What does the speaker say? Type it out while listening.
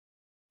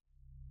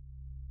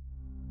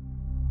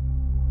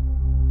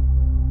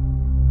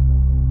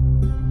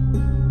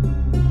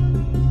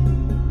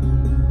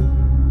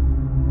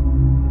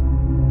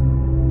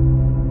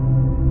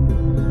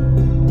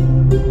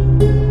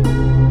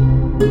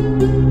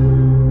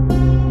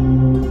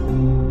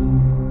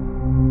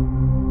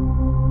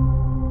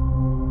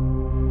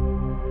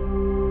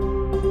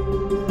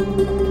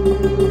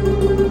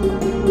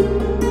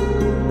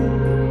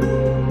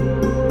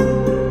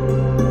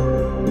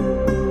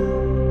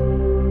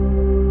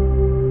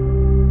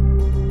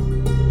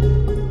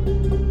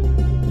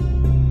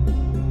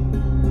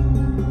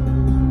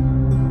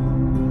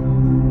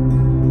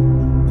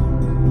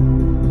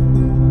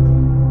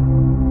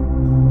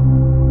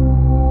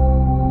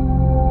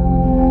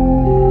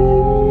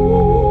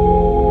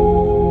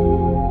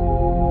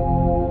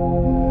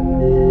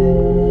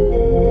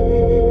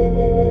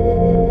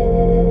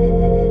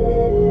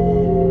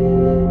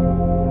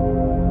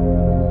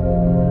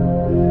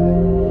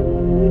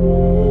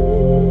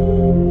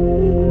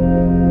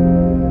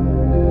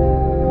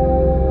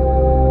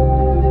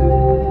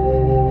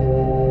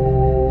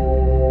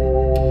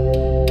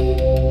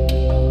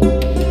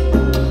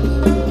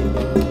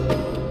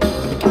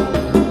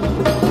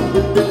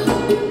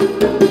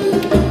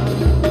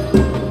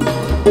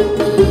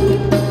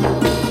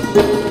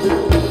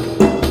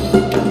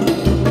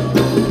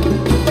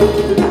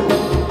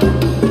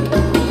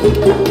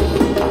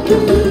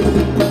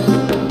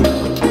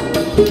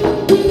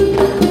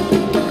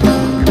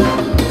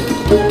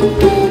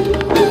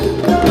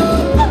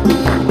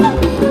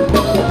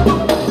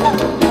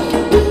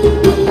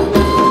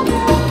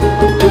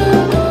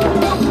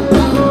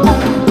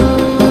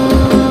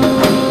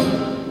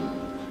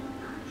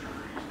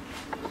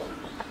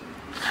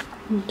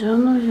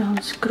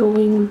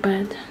sleeping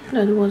bed.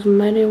 That was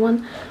Mary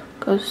one,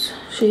 because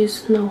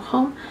she's now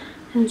home,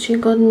 and she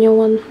got new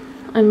one.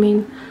 I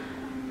mean,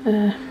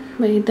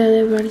 they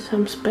delivered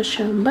some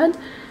special bed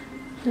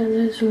that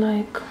is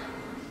like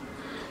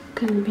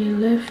can be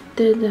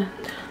lifted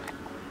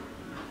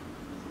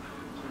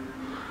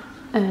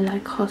and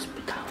like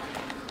hospital.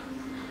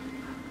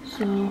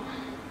 So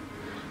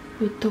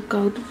we took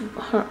out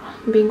her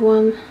big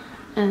one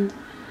and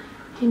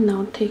he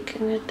now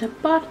taking it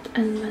apart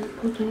and then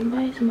put in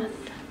basement.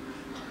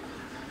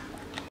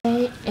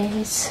 Today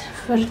is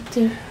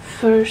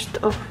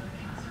 31st of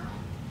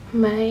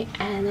May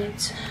and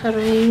it's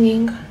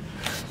raining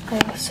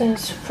like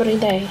since 3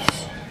 days.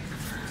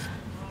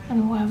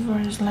 And weather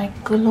is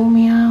like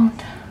gloomy out,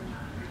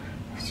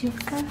 as you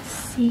can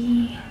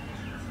see,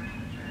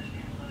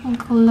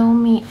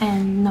 gloomy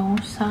and no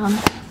sun.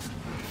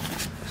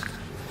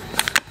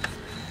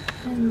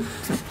 And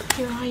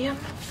here I am.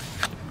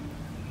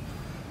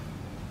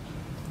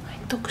 I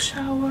took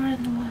shower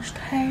and washed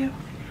hair.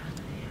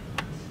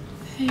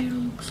 Hair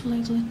looks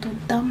like a little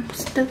damp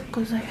still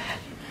because I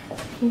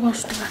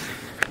washed them.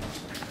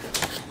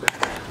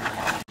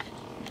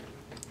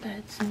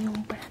 That's new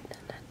brand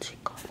that she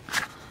got.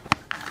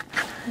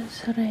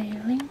 Has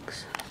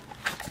railings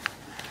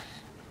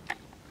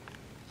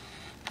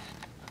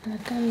and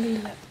it can be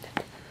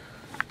lifted.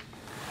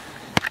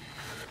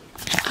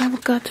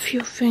 I've got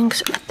few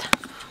things at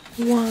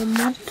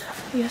Walmart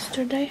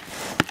yesterday.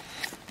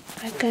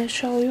 I can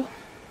show you.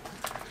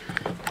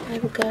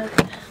 I've got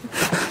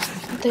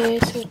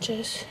this, which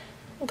is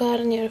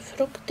Garnier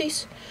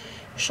Fructis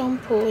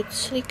shampoo with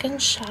Sleek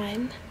and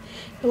Shine.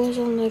 It was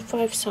only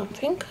 5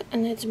 something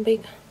and it's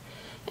big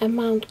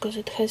amount because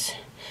it has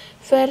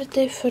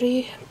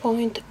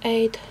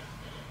 33.8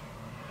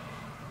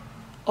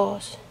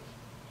 Oz.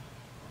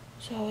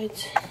 So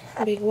it's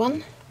a big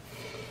one.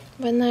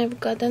 Then I've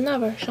got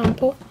another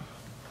shampoo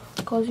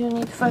because you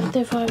need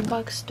 35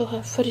 bucks to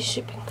have free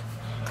shipping.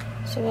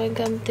 So I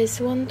got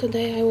this one.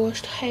 Today I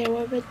washed hair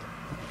with it.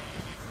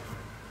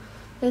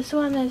 This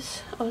one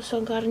is also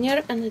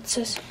Garnier and it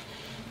says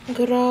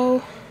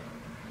Grow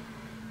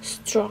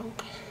Strong.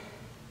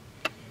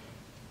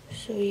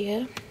 So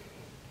yeah.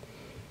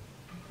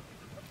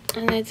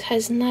 And it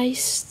has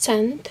nice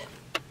scent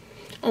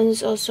and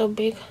it's also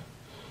big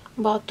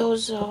bottle,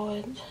 so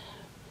it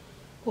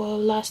will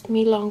last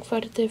me long,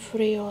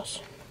 33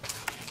 Oz,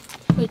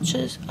 which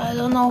is, I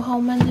don't know how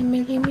many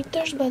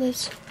millimeters, but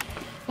it's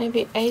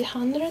maybe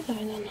 800, I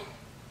don't know.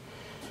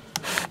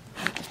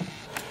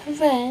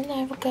 Then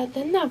I've got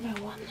another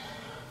one.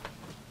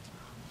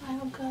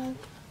 I've got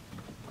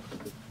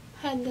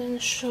Head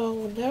and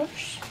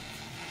Shoulders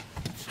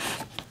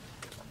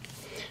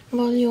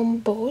Volume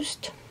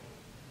Boost,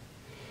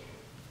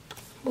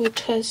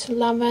 which has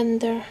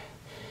lavender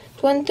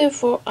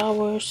 24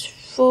 hours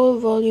full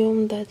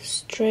volume that's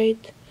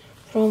straight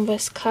from the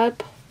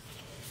scalp.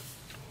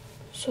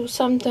 So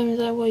sometimes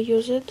I will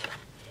use it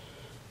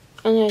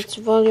and it's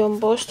volume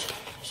boost,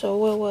 so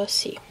we will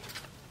see.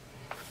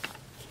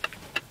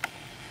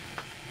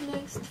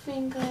 Next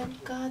thing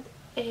I've got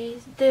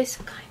is this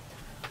kind.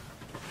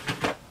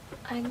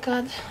 I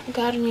got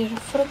Garnier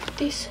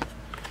Fructis.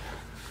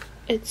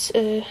 It's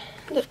the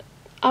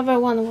other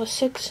one was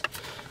 6.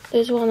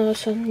 This one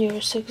also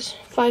near 6,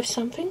 5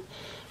 something,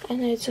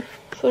 and it's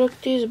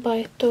Fructis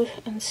by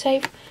Tooth and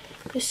Save.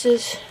 This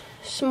is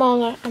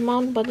smaller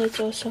amount, but it's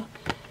also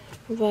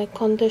the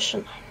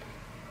conditioner.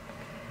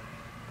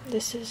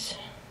 This is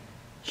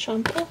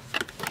shampoo,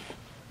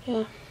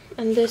 yeah,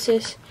 and this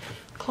is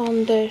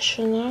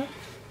conditioner.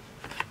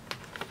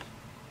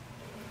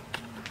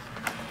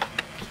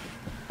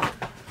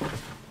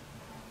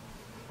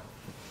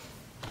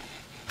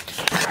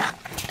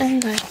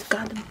 And I've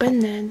got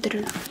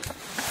Benadryl.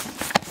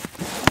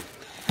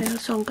 I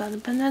also got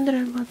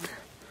Benadryl, but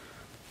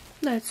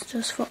that's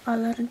just for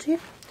allergy.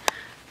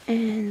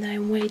 And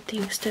I'm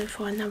waiting still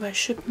for another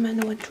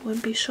shipment, which will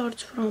be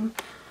shorts from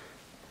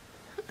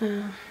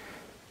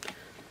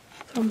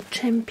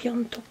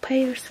Champion to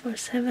pairs for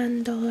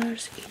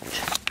 $7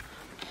 each.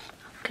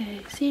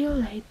 Okay, see you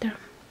later.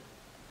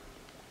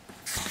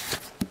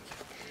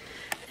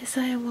 As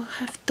I will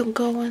have to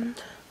go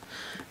and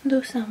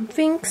do some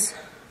things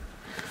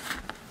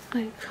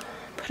like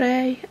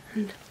pray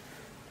and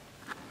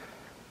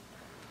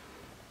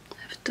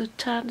have to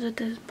charge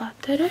this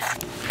battery.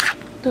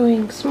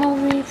 Doing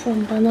smoothie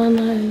from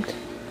banana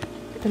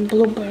and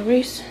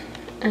blueberries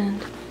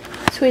and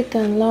sweet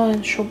and low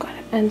and sugar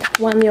and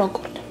 1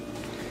 yogurt.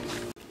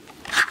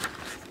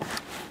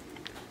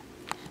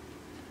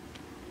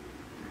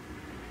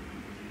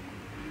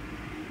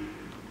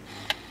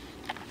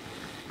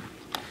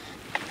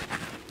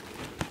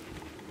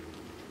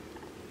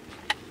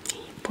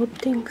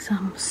 Putting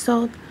some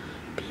salt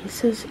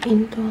pieces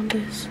into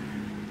these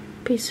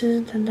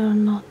pieces that are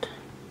not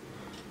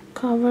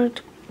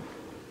covered,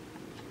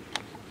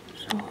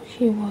 so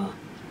he will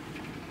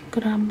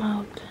grab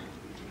out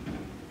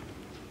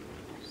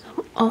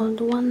some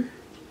old one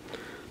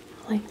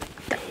like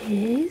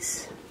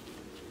this,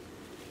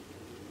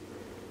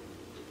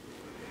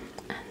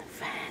 and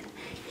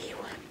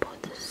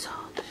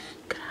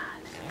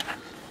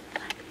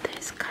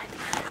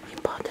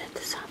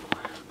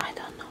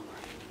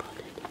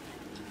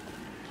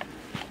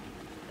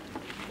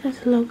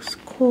This looks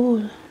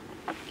cool.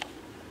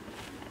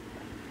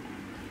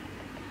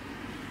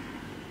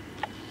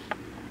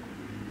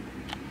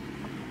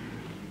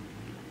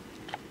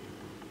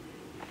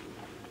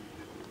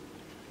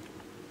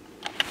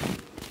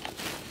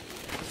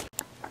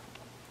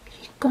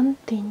 He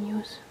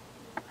continues.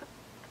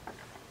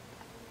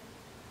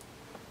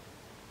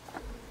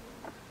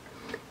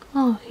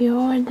 Oh, he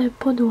already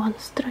put one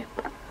strip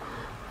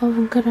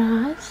of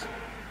grass.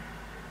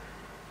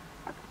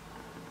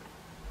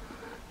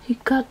 He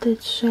cut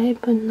its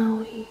shape and now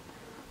he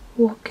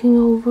walking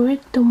over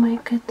it to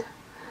make it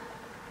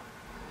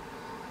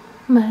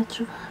match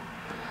the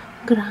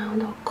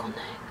ground or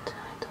connect.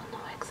 I don't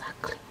know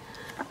exactly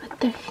a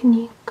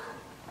technique.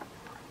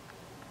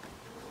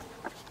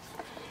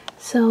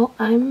 So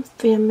I'm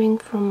filming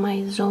from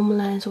my zoom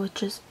lens,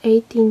 which is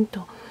 18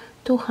 to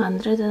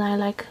 200, and I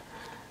like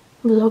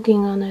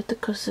vlogging on it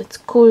because it's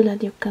cool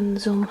that you can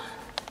zoom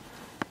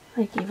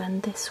like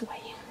even this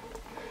way.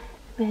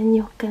 Then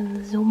you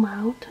can zoom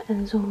out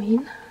and zoom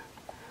in.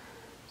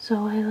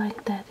 So I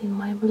like that in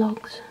my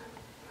vlogs,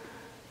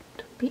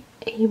 to be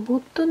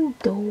able to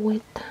do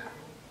it.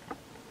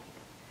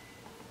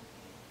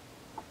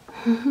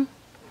 And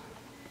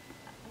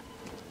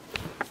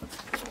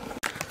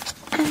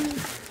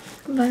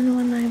then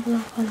when I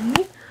vlog on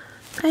me,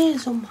 I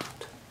zoom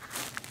out.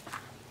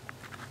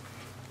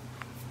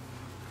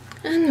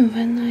 And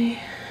when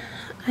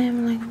I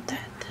am like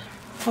that,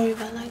 or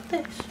even like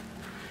this.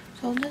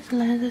 So this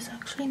lens is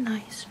actually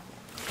nice,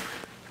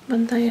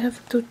 but I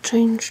have to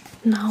change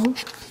now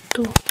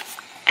to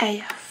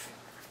AF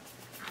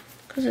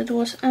because it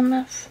was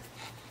MF.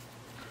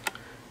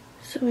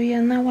 So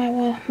yeah, now I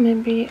will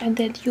maybe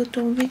edit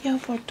YouTube video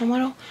for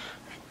tomorrow.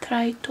 I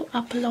try to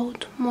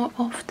upload more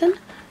often,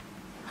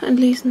 at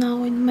least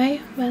now in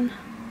May. When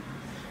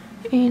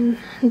in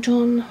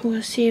June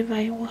we'll see if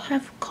I will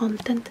have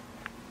content.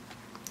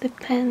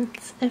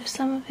 Depends if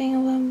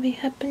something will be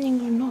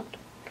happening or not.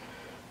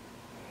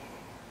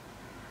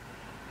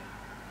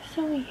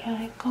 So yeah,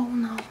 I go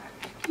now.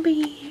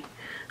 Be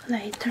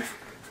later.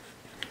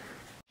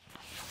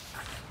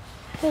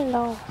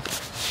 Hello.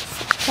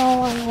 So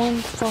I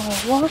went for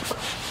a walk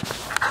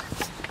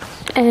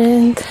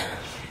and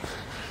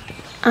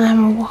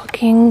I'm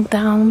walking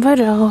down the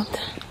road.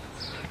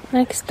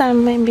 Next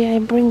time maybe I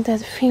bring that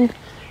thing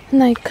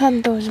and I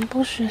cut those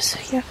bushes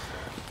here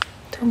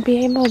to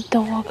be able to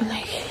walk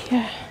like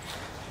here.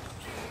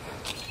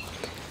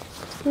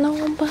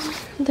 No, but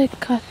they're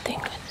cutting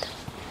it.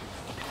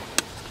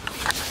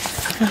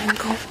 I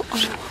go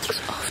on walks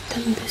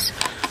often this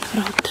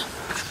road.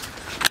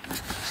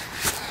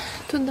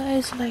 Today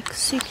is like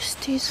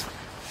 60s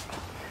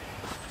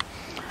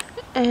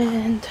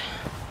and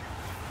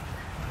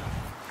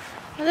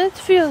it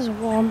feels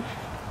warm.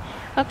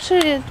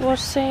 Actually it was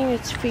saying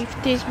it's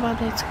 50s,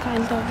 but it's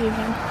kind of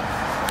even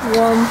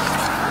warm.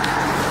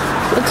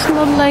 It's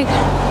not like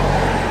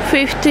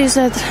 50s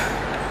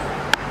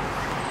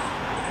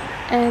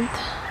and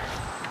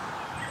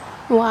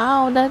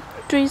wow, that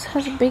tree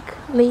has big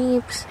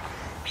leaves.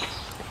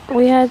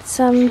 We had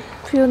some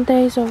few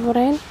days of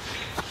rain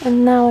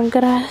and now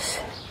grass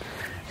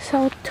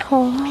so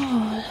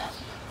tall.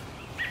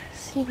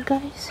 See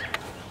guys?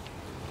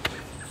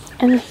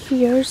 And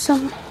here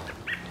some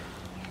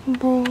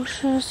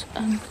bushes,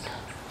 and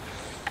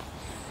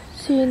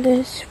see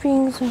these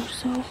things are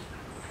so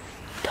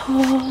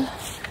tall.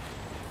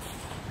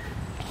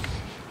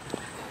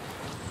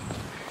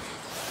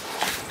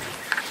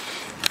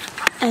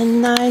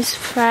 And nice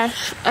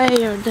fresh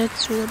air,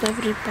 that's what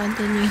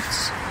everybody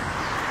needs.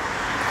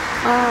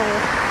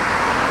 Oh.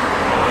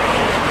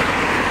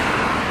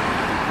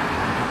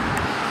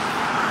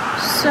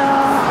 So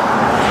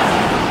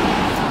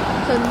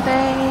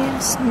today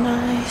is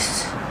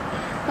nice,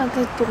 but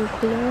it will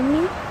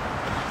gloomy.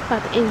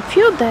 But in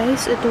few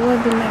days it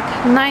will be like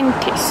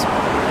 90s,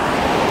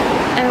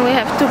 and we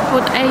have to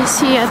put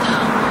AC at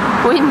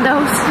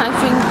windows, I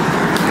think.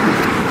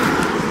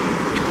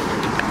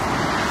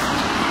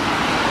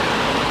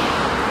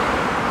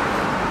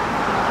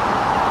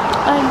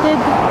 I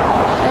did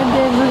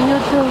a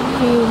YouTube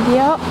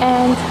video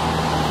and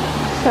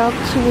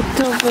talked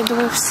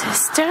with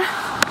sister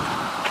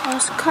on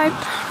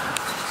Skype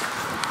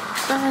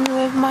and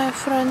with my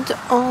friend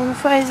on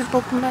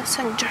Facebook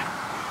Messenger.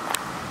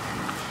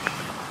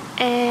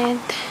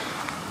 And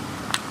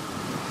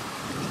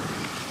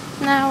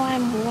now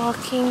I'm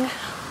walking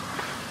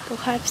to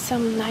have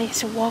some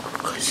nice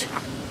walks.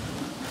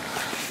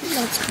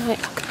 That's my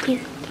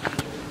activity.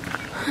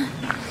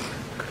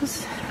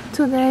 Because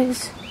today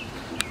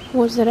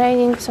was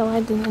raining, so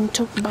I didn't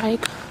took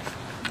bike.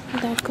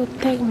 And I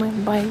could take my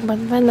bike, but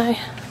when I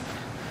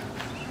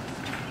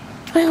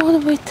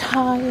would be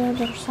tired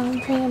or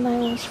something, and I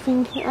was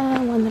thinking,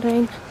 when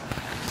rain,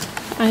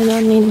 I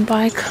don't need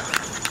bike.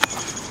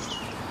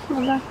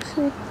 But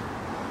actually,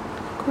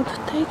 could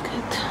take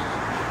it.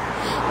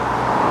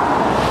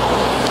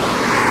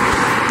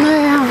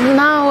 Yeah,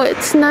 now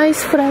it's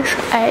nice fresh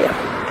air.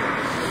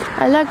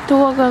 I like to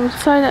walk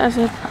outside as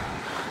it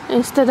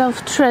instead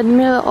of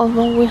treadmill,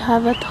 although we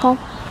have at home,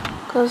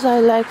 because I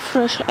like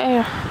fresh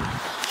air,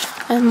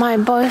 and my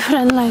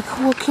boyfriend like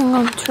walking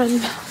on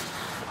treadmill,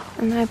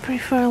 and I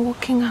prefer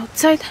walking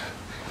outside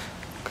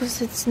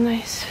because it's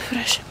nice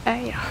fresh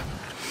air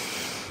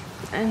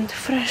and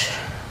fresh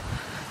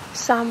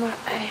summer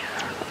air,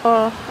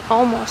 or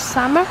almost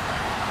summer,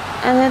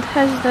 and it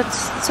has that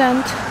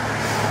scent.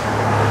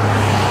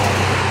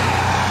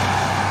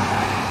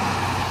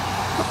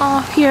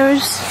 Oh,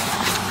 here's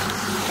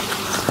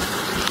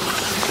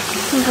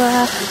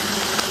the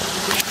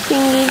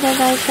thingy that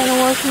I can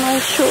wash my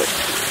shoes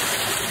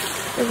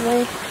if I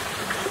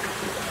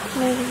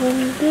make them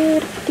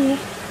dirty.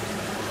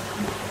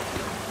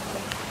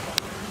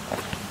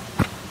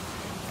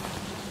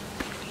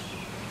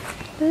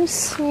 These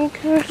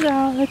sneakers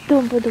are a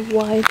little bit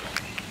wide.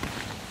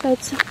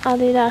 That's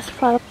Adidas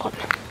Falcon.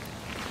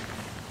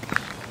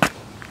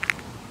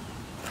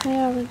 They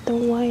are a little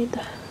wide.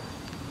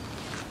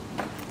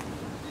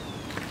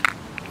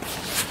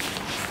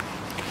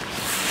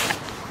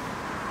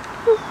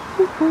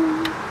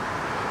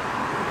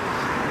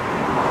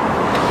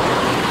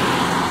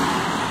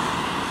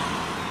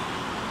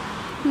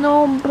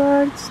 No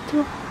birds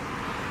to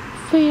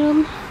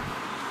film.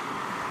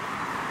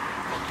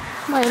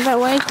 By the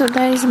way,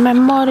 today is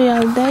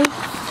Memorial Day,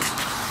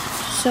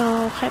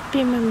 so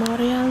happy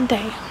Memorial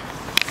Day.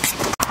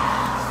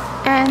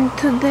 And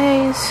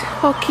today is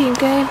hockey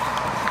game,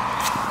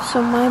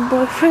 so my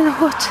boyfriend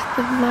watched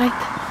the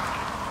night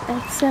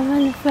at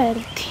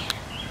 7:30.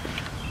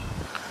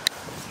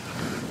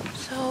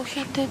 So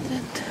he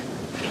didn't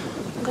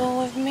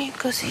go with me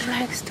because he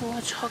likes to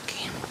watch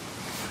hockey.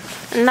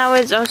 And now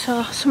it's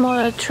also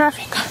smaller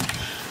traffic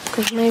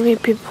because maybe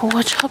people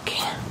watch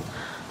hockey.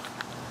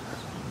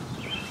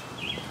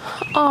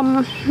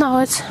 Now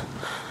it's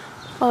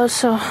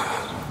also,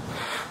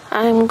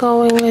 I'm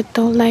going a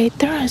little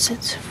later as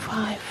it's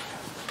 5.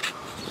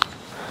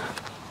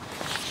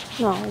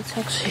 No, it's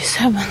actually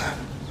 7.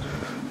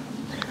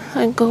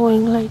 I'm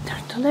going later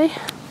today,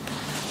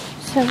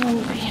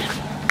 7 p.m.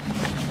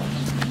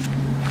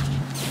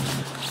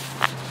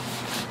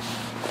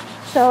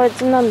 So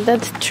it's not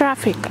that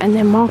traffic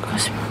anymore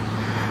because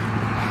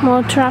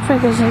more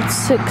traffic is at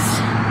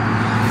 6.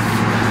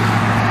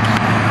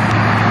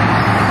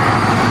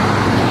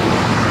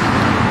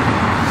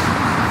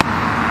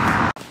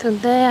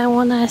 Today I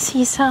wanna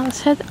see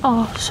sunset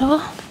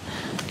also,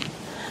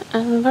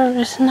 and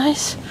very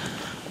nice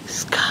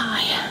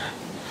sky.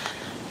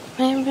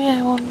 Maybe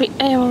I won't be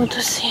able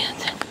to see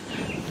it.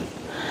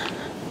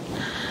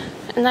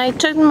 And I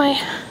checked my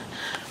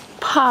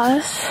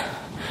pulse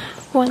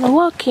when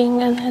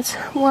walking, and it's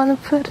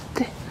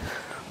 130,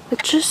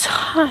 which is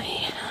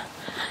high.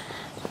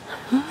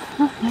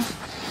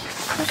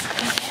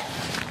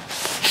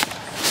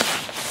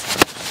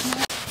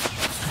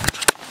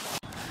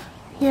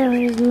 Here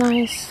is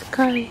nice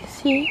sky,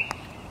 see?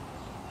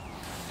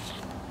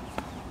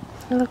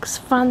 It looks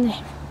funny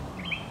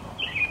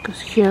because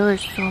here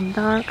is so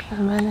dark,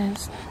 and then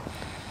it's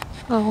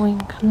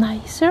going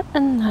nicer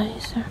and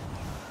nicer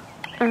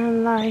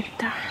and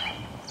lighter.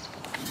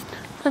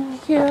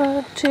 And here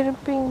are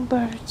chirping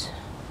birds,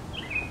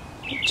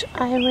 which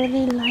I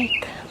really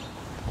like.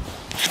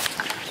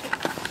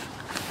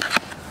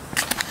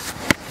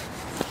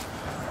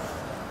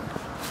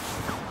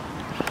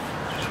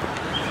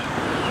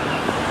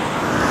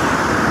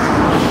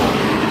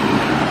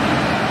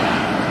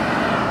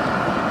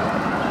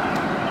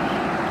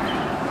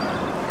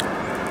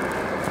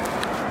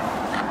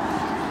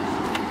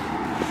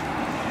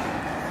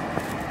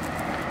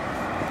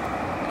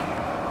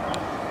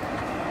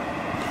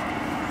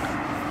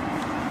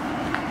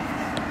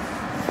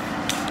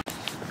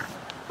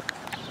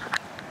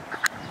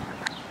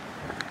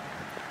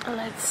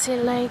 Let's see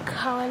like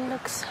how it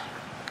looks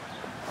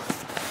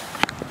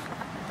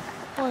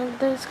with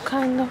this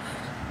kind of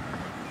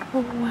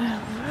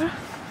weather.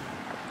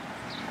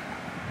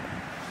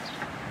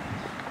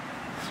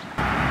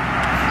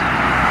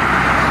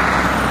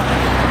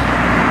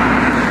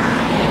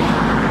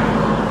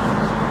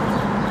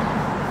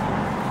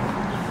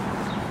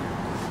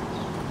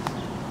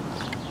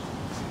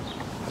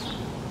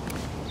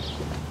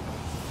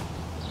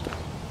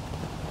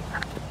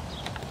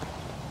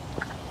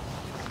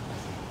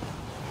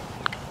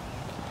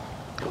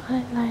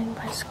 Highlight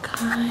by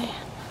sky,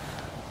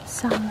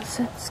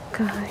 sunset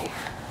sky.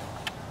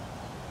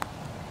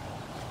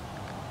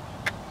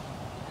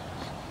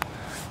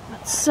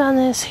 But sun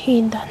is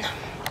hidden.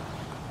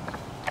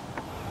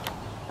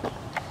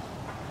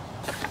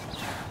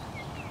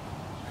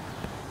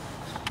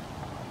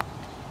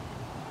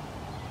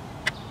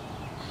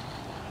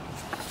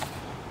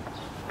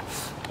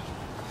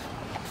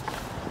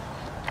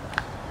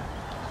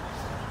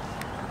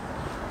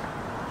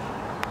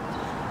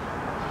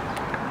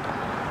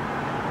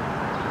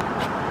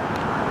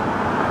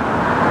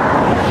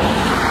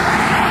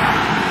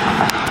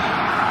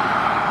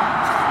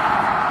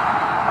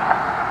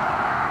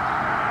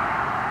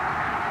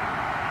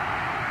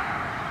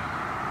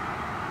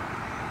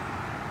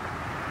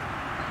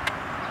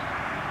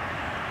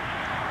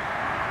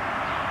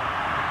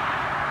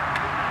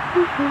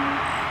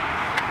 Mm-hmm.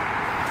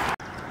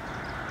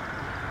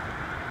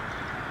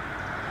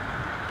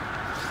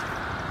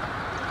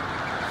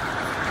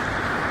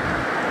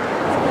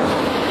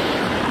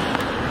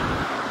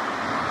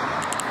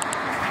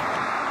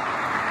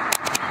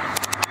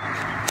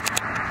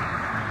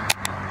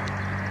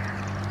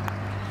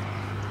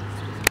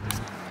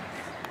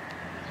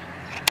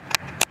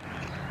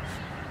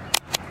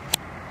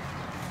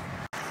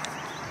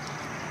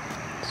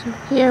 So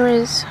here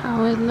is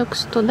how it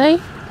looks today.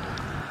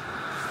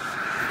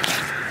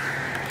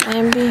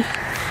 Maybe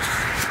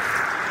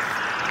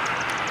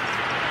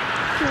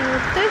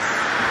with this.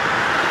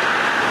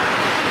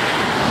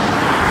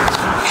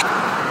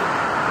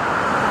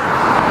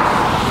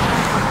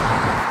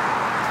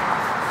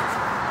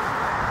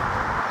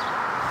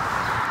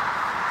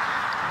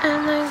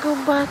 And I go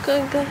back,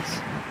 I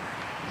guess.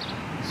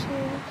 So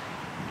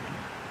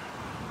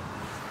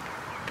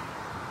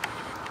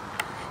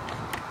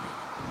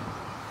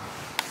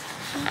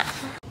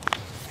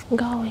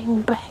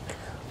going back.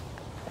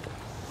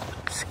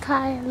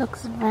 Sky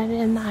looks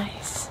very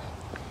nice.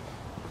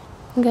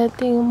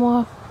 Getting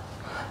more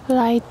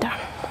lighter.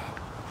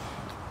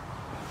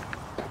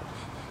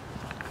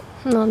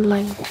 Not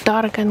like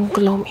dark and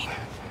gloomy.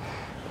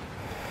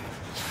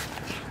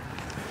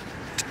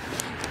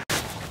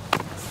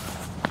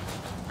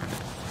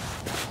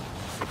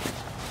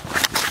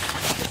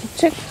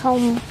 Check how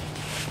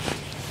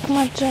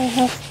much I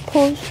have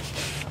pulled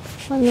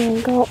when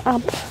I go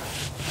up.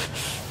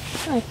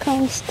 I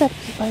count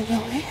steps, by the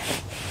way.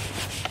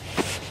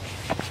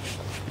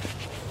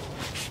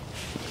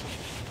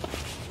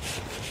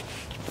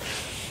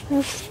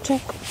 Let's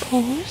check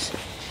pulls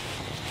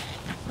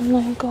when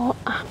I go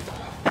up.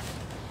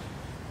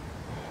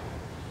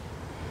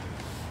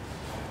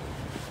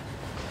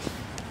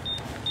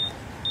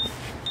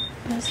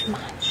 This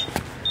much.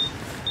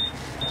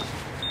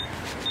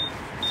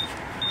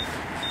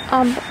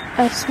 Up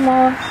a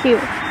small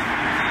hill.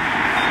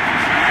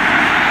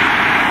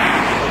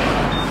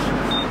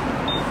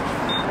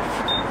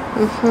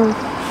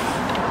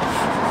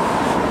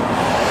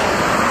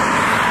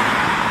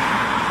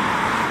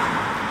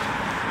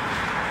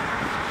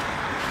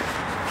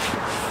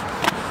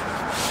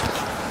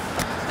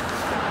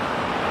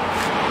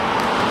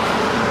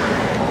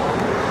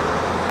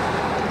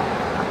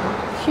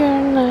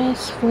 Here,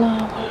 nice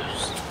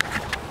flowers.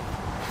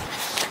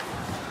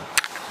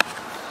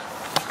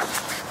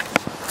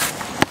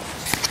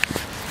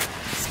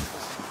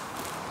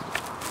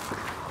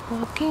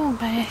 Walking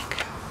back.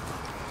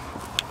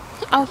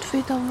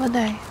 Outfit of the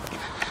day.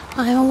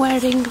 I am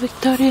wearing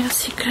Victoria's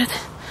Secret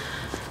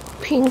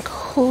pink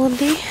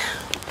hoodie,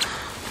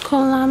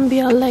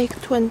 Columbia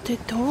Lake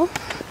 22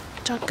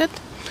 jacket,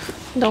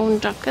 down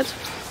jacket,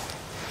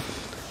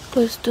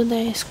 because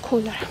today is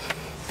cooler.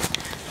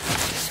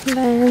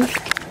 Then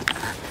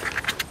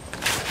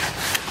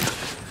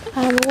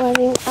I'm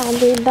wearing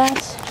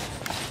Adidas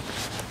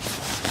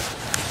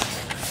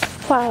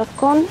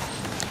Falcon.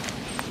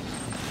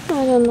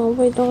 I don't know,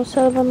 we don't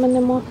sell them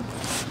anymore.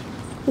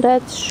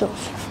 That's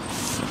shoes.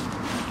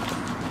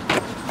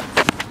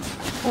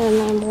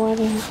 And I'm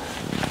wearing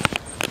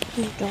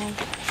joggers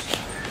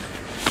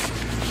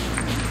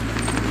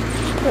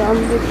from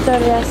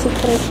Victoria's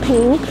Secret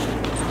pink.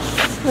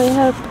 We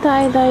have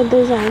tie-dye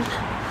design.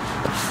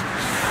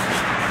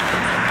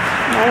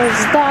 But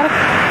it's dark,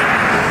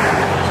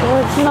 so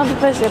it's not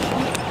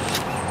visible.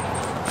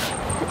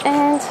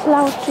 And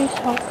slouchy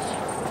socks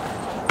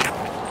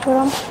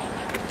from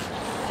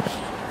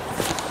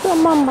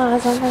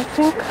Amazon, I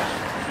think.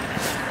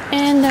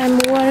 And I'm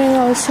wearing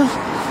also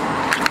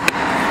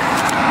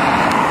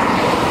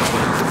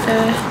a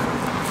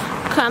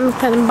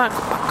Canon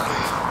backpack.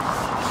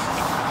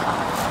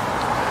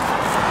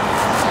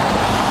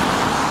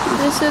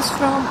 This is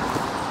from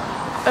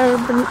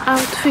Urban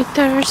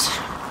Outfitters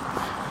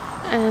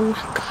and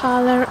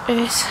color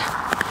is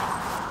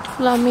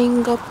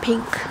flamingo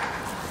pink.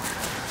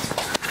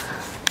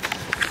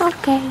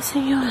 Okay,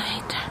 see you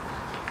later.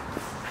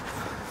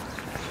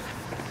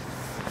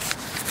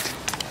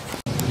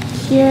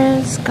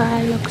 Here,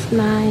 sky looks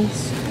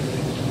nice.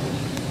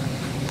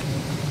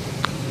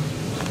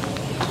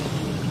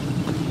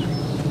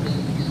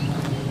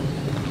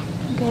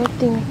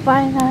 Getting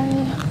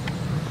finally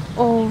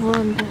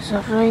over this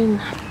rain.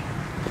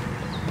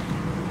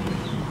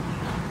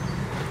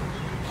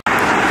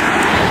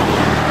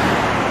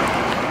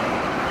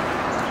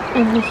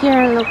 And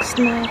here looks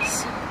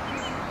nice.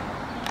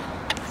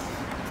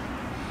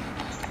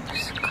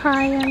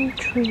 Sky and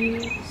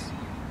trees.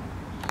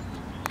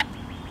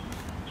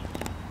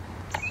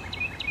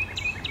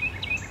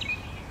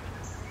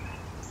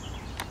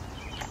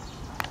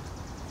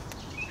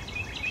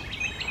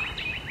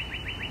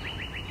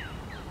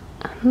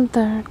 And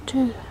there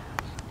too.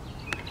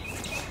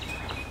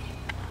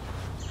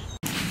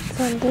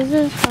 So this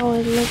is how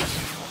it looks.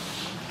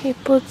 He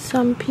put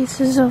some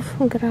pieces of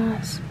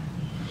grass.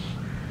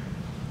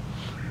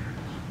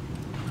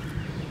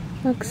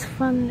 Looks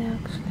funny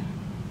actually.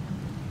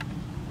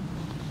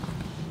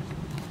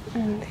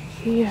 And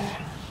here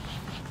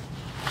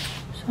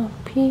some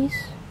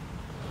piece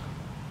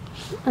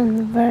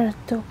and there are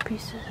 2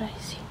 pieces I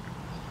see.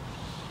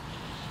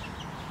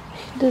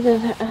 He did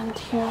at the end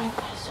here, I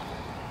guess.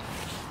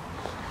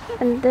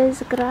 And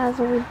this grass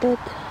we did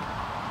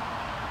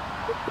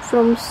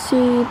from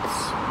seeds.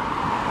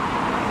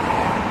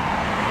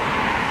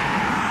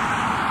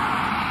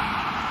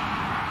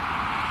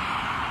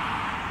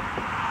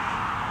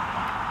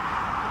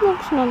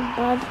 Looks not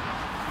bad.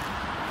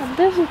 But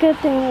this is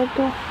getting a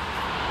little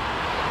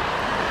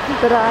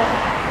dry.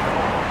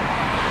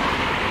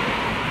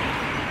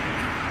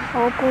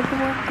 Hope it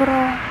will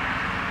dry.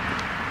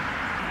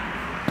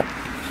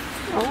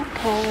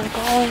 Okay, we're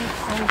going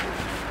home.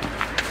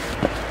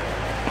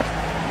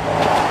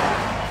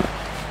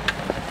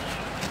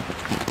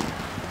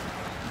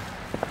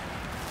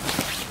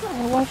 I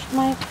washed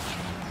my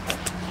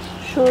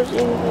shoes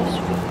in this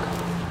week.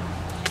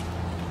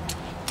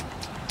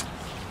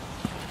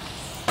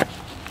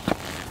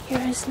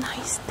 Here is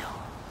nice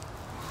though.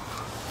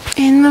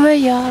 In the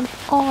yard,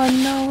 oh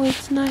no,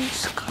 it's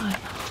nice sky,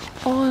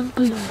 all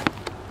blue.